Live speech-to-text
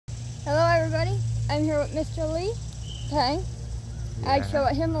everybody. I'm here with Mr. Lee Tang. Yeah. I chill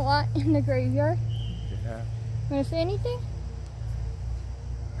with him a lot in the graveyard. Yeah. Want to say anything?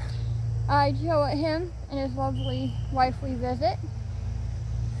 I chill with him and his lovely wife we visit.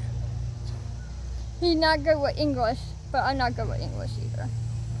 He's not good with English, but I'm not good with English either.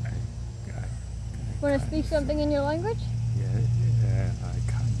 Want to speak something in your language? Yeah,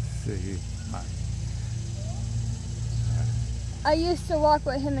 I can't see much. I used to walk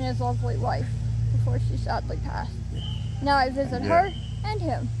with him and his lovely wife before she sadly passed. Now I visit her and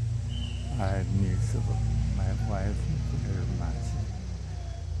him. I miss my wife very much.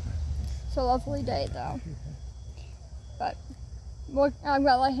 It's a lovely day though. But I'm going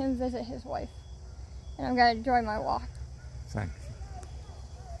to let him visit his wife. And I'm going to enjoy my walk. Thank you.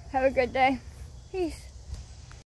 Have a good day. Peace.